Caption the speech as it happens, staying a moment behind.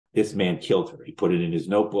this man killed her. He put it in his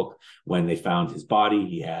notebook when they found his body.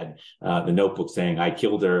 He had the notebook saying, I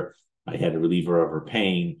killed her. I had to relieve her of her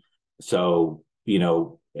pain. So,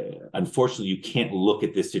 unfortunately, you can't look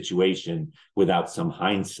at this situation without some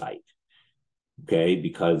hindsight, okay?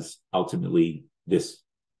 Because ultimately, this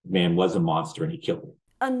man was a monster and he killed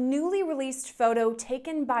her. A newly released photo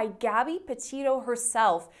taken by Gabby Petito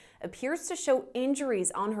herself appears to show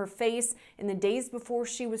injuries on her face in the days before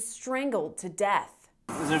she was strangled to death.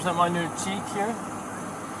 Is there something on your cheek here?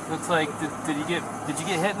 Looks like, did you get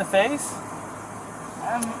hit in the face?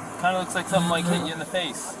 Kind of looks like something like hit you in the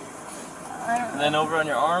face. And then over on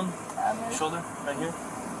your arm, shoulder, right here.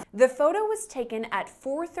 The photo was taken at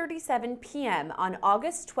 4:37 p.m. on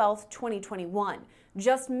August 12, 2021,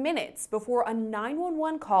 just minutes before a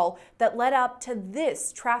 911 call that led up to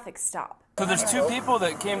this traffic stop. So there's two people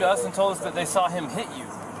that came to us and told us that they saw him hit you.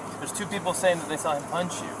 There's two people saying that they saw him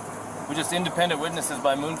punch you. We're just independent witnesses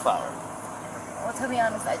by Moonflower. Well, to be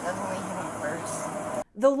honest, I definitely hit him first.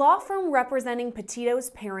 The law firm representing Petito's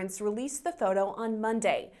parents released the photo on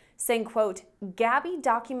Monday, saying, quote, Gabby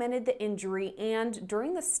documented the injury and,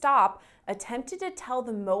 during the stop, attempted to tell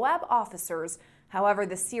the Moab officers. However,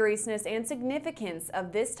 the seriousness and significance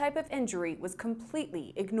of this type of injury was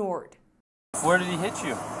completely ignored. Where did he hit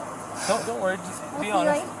you? Don't worry, just be He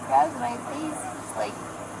honest. grabbed my face,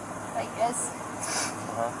 I guess.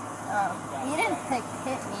 He didn't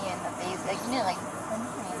hit me in the face, he didn't punch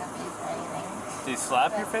me in the face or anything. Did he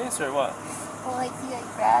slap your face or what? Well, he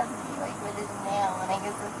grabbed me with his nail, and I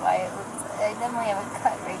guess that's why it looks. I definitely have a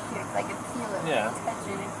cut right here because I can feel it. Yeah. When I touch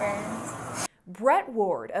it, it burns. Brett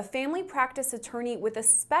Ward, a family practice attorney with a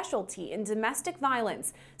specialty in domestic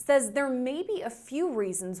violence, says there may be a few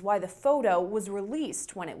reasons why the photo was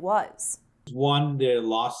released when it was. One, the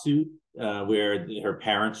lawsuit where her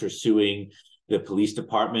parents are suing the police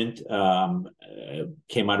department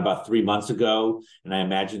came out about 3 months ago, and I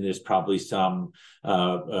imagine there's probably some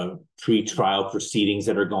pre-trial proceedings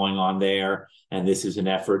that are going on there, and this is an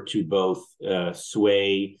effort to both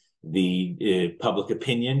sway the public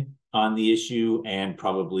opinion on the issue and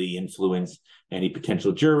probably influence any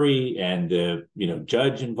potential jury and the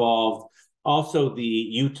judge involved. Also, the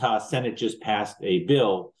Utah Senate just passed a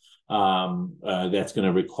bill that's going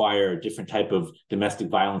to require a different type of domestic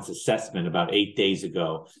violence assessment about 8 days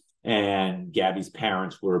ago. And Gabby's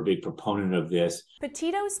parents were a big proponent of this.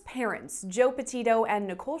 Petito's parents, Joe Petito and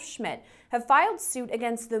Nicole Schmidt, have filed suit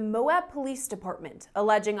against the Moab Police Department,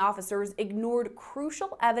 alleging officers ignored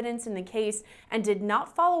crucial evidence in the case and did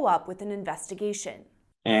not follow up with an investigation.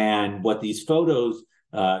 And what these photos,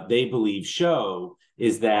 they believe, show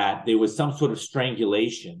is that there was some sort of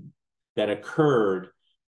strangulation that occurred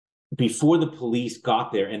before the police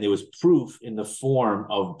got there, and there was proof in the form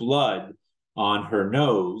of blood on her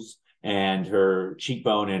nose and her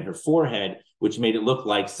cheekbone and her forehead, which made it look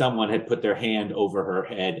like someone had put their hand over her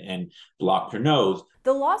head and blocked her nose.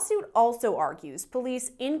 The lawsuit also argues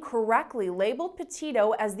police incorrectly labeled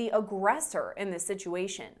Petito as the aggressor in this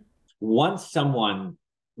situation. Once someone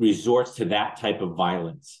resorts to that type of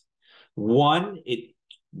violence, one, it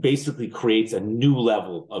basically creates a new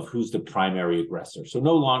level of who's the primary aggressor. So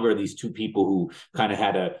no longer are these two people who kind of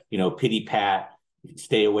had a, pity pat,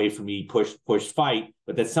 stay away from me, push, fight,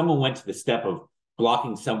 but that someone went to the step of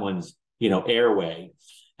blocking someone's, airway.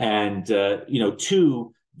 And,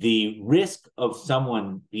 two, the risk of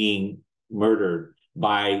someone being murdered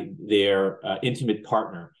by their intimate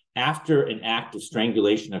partner after an act of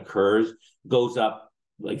strangulation occurs goes up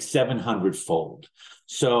like 700-fold.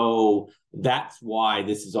 So that's why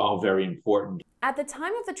this is all very important. At the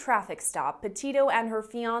time of the traffic stop, Petito and her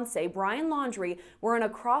fiancé, Brian Laundrie, were on a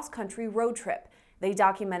cross-country road trip. They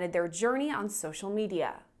documented their journey on social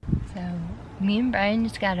media. So me and Brian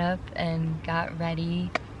just got up and got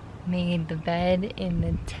ready, made the bed in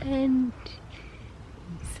the tent,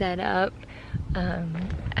 set up.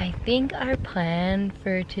 I think our plan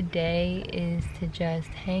for today is to just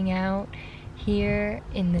hang out here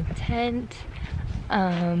in the tent.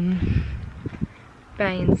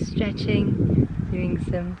 Brian's stretching, doing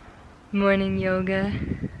some morning yoga.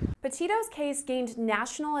 Petito's case gained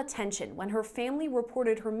national attention when her family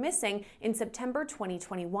reported her missing in September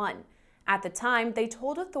 2021. At the time, they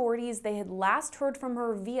told authorities they had last heard from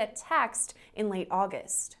her via text in late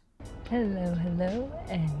August. Hello,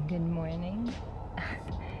 and good morning.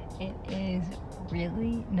 It is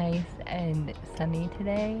really nice and sunny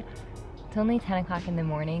today. It's only 10 o'clock in the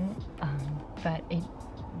morning, but it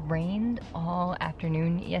rained all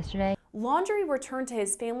afternoon yesterday. Laundrie returned to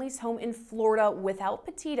his family's home in Florida without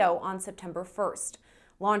Petito on September 1st.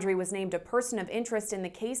 Laundrie was named a person of interest in the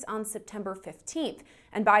case on September 15th,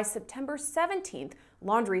 and by September 17th,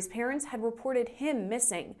 Laundrie's parents had reported him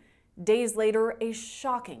missing. Days later, a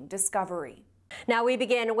shocking discovery. Now we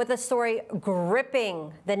begin with a story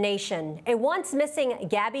gripping the nation. A once missing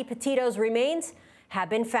Gabby Petito's remains have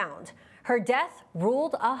been found. Her death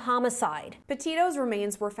ruled a homicide. Petitos'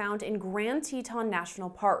 remains were found in Grand Teton National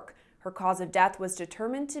Park. Her cause of death was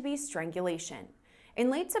determined to be strangulation. In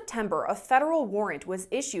late September, a federal warrant was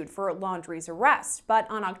issued for Laundrie's arrest, but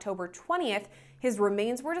on October 20th, his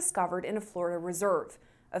remains were discovered in a Florida reserve.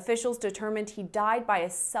 Officials determined he died by a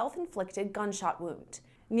self-inflicted gunshot wound.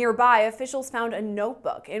 Nearby, officials found a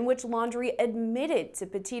notebook in which Laundrie admitted to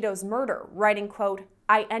Petitos' murder, writing, quote,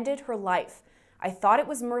 "I ended her life. I thought it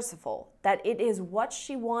was merciful, that it is what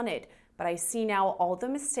she wanted, but I see now all the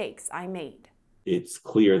mistakes I made." It's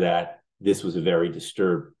clear that this was a very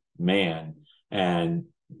disturbed man, and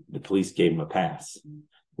the police gave him a pass.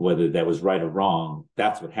 Whether that was right or wrong,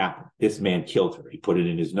 that's what happened. This man killed her. He put it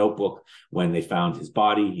in his notebook. When they found his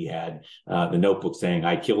body, he had the notebook saying,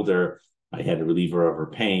 "I killed her. I had to relieve her of her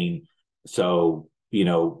pain." So,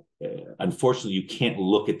 unfortunately, you can't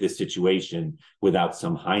look at this situation without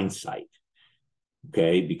some hindsight,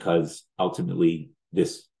 okay? Because ultimately,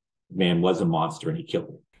 this man was a monster and he killed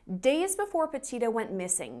her. Days before Petito went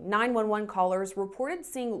missing, 911 callers reported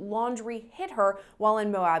seeing Laundrie hit her while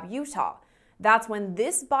in Moab, Utah. That's when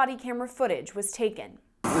this body camera footage was taken.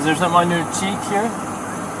 Is there something on your cheek here?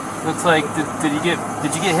 Looks like, did you get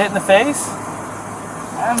hit in the face?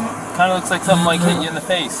 Kind of looks like something like hit you in the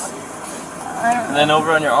face. And then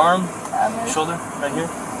over on your arm, shoulder, right here.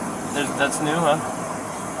 That's new, huh?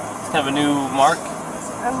 It's kind of a new mark.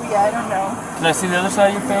 Oh yeah, I don't know. Can I see the other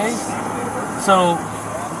side of your face? So,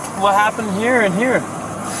 what happened here and here?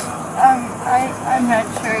 I'm not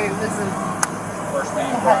sure. It was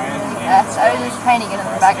I was just trying to get in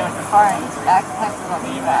the back of the car and his backpack was on the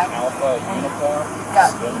back. And it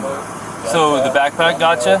got me. So the backpack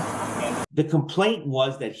got you? The complaint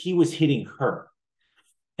was that he was hitting her.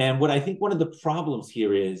 And what I think one of the problems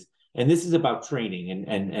here is, and this is about training,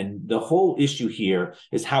 and the whole issue here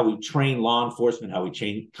is how we train law enforcement, how we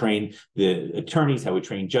train the attorneys, how we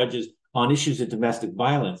train judges on issues of domestic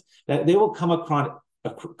violence, that they will come upon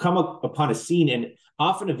a scene, and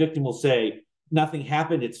often a victim will say, "Nothing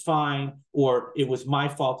happened, it's fine," or "It was my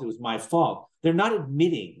fault, it was my fault." They're not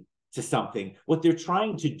admitting to something. What they're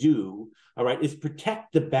trying to do, all right, is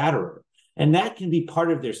protect the batterer. And that can be part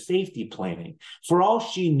of their safety planning. For all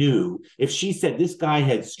she knew, if she said, "This guy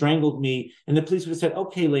had strangled me," and the police would have said,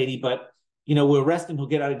 "Okay, lady, but we'll arrest him, he'll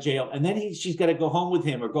get out of jail." And then she's got to go home with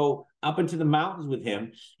him or go up into the mountains with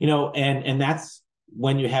him, and that's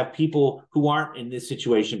when you have people who aren't in this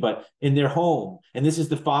situation, but in their home, and this is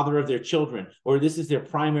the father of their children, or this is their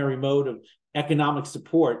primary mode of economic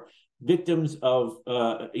support, victims of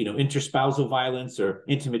interspousal violence or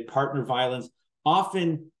intimate partner violence.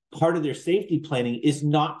 Often part of their safety planning is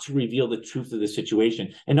not to reveal the truth of the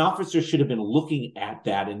situation. An officer should have been looking at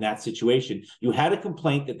that in that situation. You had a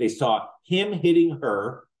complaint that they saw him hitting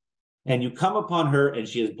her, and you come upon her and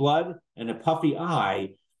she has blood and a puffy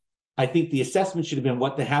eye. I think the assessment should have been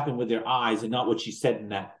what happened with their eyes and not what she said in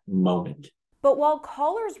that moment. But while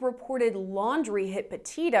callers reported Laundrie hit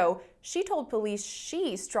Petito, she told police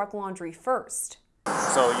she struck Laundrie first.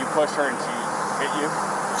 So you pushed her and she hit you?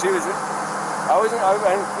 She was, it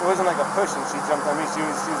wasn't like a push and she jumped on me. She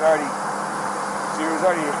was already,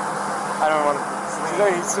 I don't want to, she was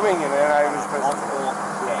already swinging and I was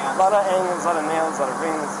a lot of angles, a lot of nails, a lot of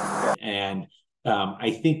rings. And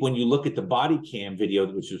I think when you look at the body cam video,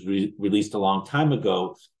 which was released a long time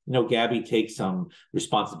ago, Gabby takes some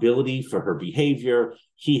responsibility for her behavior.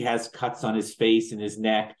 He has cuts on his face and his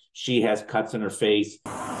neck. She has cuts on her face.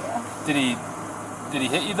 Did he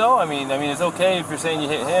hit you though? I mean, it's okay if you're saying you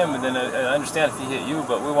hit him, and then I understand if he hit you,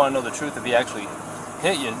 but we want to know the truth if he actually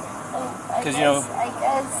hit you. Because I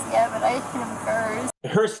guess, yeah, but I hit him first.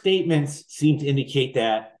 Her statements seem to indicate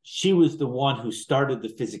that she was the one who started the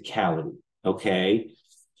physicality. Okay.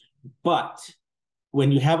 But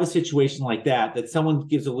when you have a situation like that someone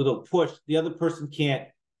gives a little push, the other person can't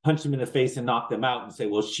punch them in the face and knock them out and say,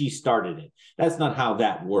 "Well, she started it." That's not how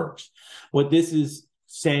that works. What this is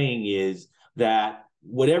saying is that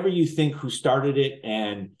whatever you think who started it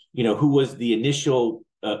and, who was the initial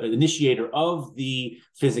initiator of the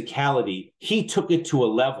physicality, he took it to a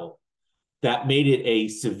level that made it a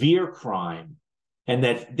severe crime. And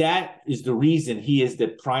that is the reason he is the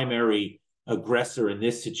primary aggressor in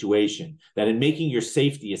this situation, that in making your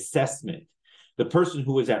safety assessment, the person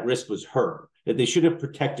who was at risk was her, that they should have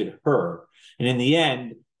protected her. And in the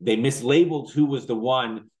end, they mislabeled who was the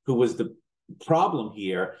one who was the problem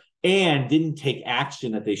here and didn't take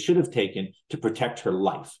action that they should have taken to protect her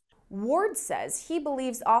life. Ward says he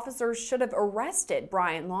believes officers should have arrested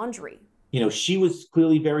Bryant Laundrie. She was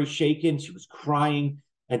clearly very shaken. She was crying.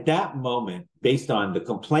 At that moment, based on the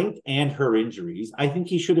complaint and her injuries, I think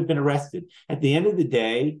he should have been arrested. At the end of the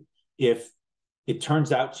day, if it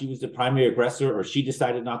turns out she was the primary aggressor or she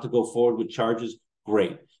decided not to go forward with charges,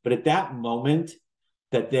 great. But at that moment,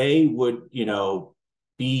 that they would,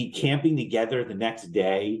 be camping together the next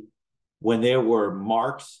day when there were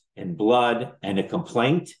marks and blood and a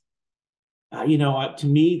complaint, to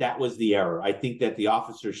me, that was the error. I think that the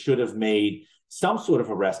officer should have made some sort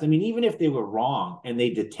of arrest. I mean, even if they were wrong and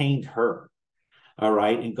they detained her, all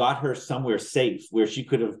right, and got her somewhere safe where she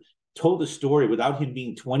could have told the story without him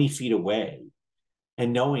being 20 feet away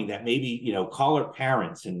and knowing that maybe, call her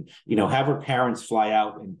parents and, have her parents fly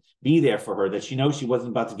out and be there for her, that she knows she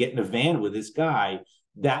wasn't about to get in a van with this guy.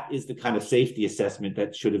 That is the kind of safety assessment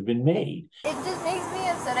that should have been made. It just makes me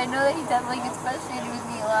upset. I know that he definitely gets frustrated with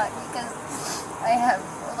me a lot because I have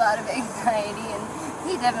a lot of anxiety and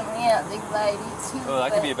he definitely has anxiety too. Oh,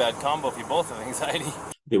 that could be a bad combo if you both have anxiety.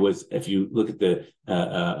 There was, if you look at the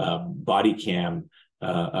body cam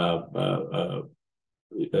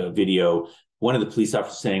video, one of the police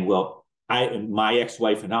officers saying, well, my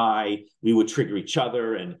ex-wife and we would trigger each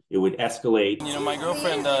other and it would escalate.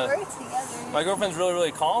 My girlfriend's really,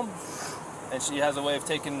 really calm and she has a way of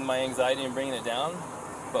taking my anxiety and bringing it down.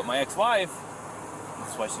 But my ex-wife,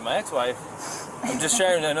 that's why she's my ex-wife, I'm just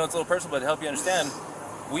sharing, I know it's a little personal, but to help you understand,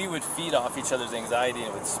 we would feed off each other's anxiety and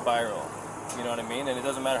it would spiral. You know what I mean? And it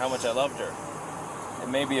doesn't matter how much I loved her. It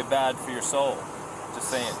may be bad for your soul. Just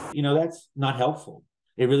saying. That's not helpful.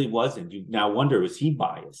 It really wasn't. You now wonder, was he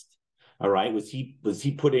biased? All right. Was he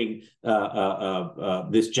putting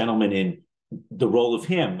this gentleman in the role of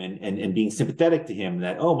him and being sympathetic to him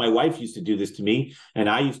that, oh, my wife used to do this to me and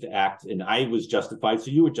I used to act and I was justified,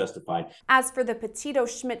 so you were justified. As for the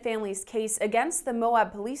Petito-Schmidt family's case against the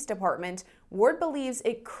Moab Police Department, Ward believes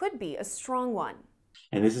it could be a strong one.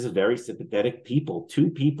 And this is a very sympathetic people, two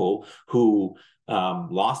people who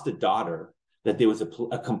lost a daughter, that there was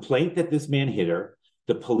a complaint that this man hit her.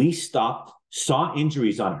 The police stopped, saw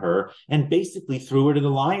injuries on her, and basically threw her to the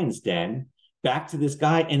lion's den, back to this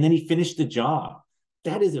guy, and then he finished the job.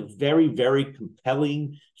 That is a very, very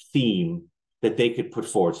compelling theme that they could put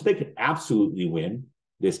forward. So they could absolutely win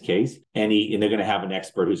this case. And they're going to have an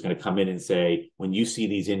expert who's going to come in and say, when you see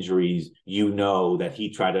these injuries, that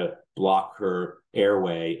he tried to block her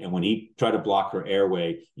airway. And when he tried to block her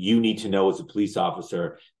airway, you need to know as a police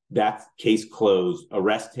officer, that's case closed.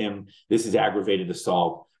 Arrest him. This is aggravated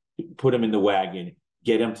assault. Put him in the wagon.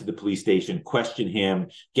 Get him to the police station, question him,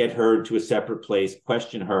 get her to a separate place,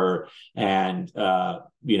 question her, and,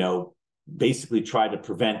 basically try to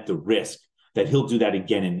prevent the risk that he'll do that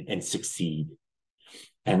again and succeed.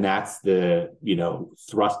 And that's the,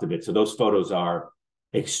 thrust of it. So those photos are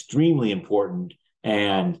extremely important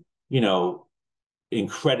and,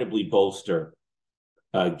 incredibly bolster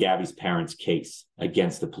Gabby's parents' case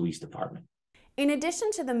against the police department. In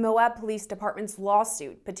addition to the Moab Police Department's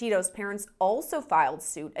lawsuit, Petito's parents also filed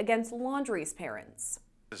suit against Laundrie's parents.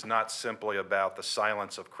 It is not simply about the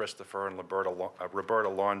silence of Christopher and Roberta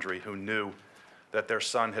Laundrie, who knew that their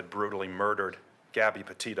son had brutally murdered Gabby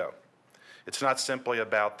Petito. It's not simply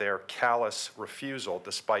about their callous refusal,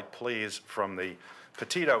 despite pleas from the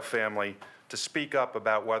Petito family, to speak up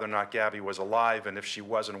about whether or not Gabby was alive and if she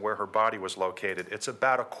wasn't, where her body was located. It's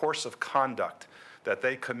about a course of conduct that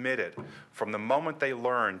they committed from the moment they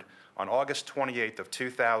learned on August 28th of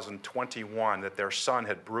 2021 that their son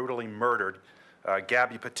had brutally murdered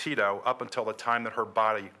Gabby Petito up until the time that her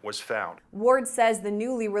body was found. Ward says the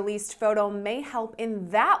newly released photo may help in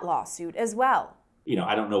that lawsuit as well.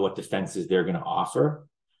 I don't know what defenses they're going to offer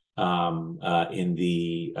in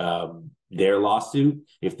their lawsuit.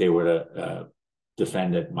 If they were to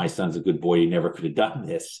defend that my son's a good boy, he never could have done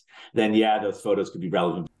this, then yeah, those photos could be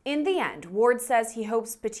relevant. In the end, Ward says he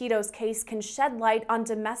hopes Petito's case can shed light on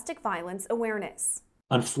domestic violence awareness.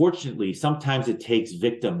 Unfortunately, sometimes it takes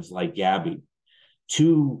victims like Gabby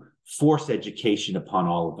to force education upon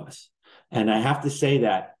all of us. And I have to say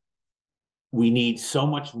that we need so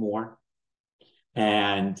much more.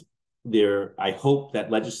 And I hope that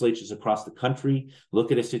legislatures across the country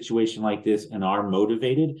look at a situation like this and are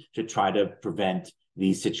motivated to try to prevent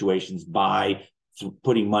these situations by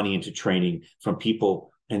putting money into training from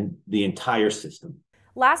people and the entire system.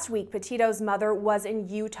 Last week, Petito's mother was in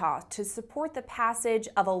Utah to support the passage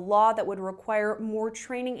of a law that would require more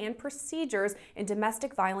training and procedures in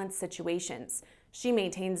domestic violence situations. She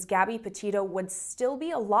maintains Gabby Petito would still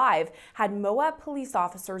be alive had Moab police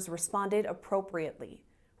officers responded appropriately.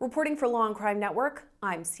 Reporting for Law&Crime Network,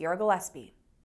 I'm Sierra Gillespie.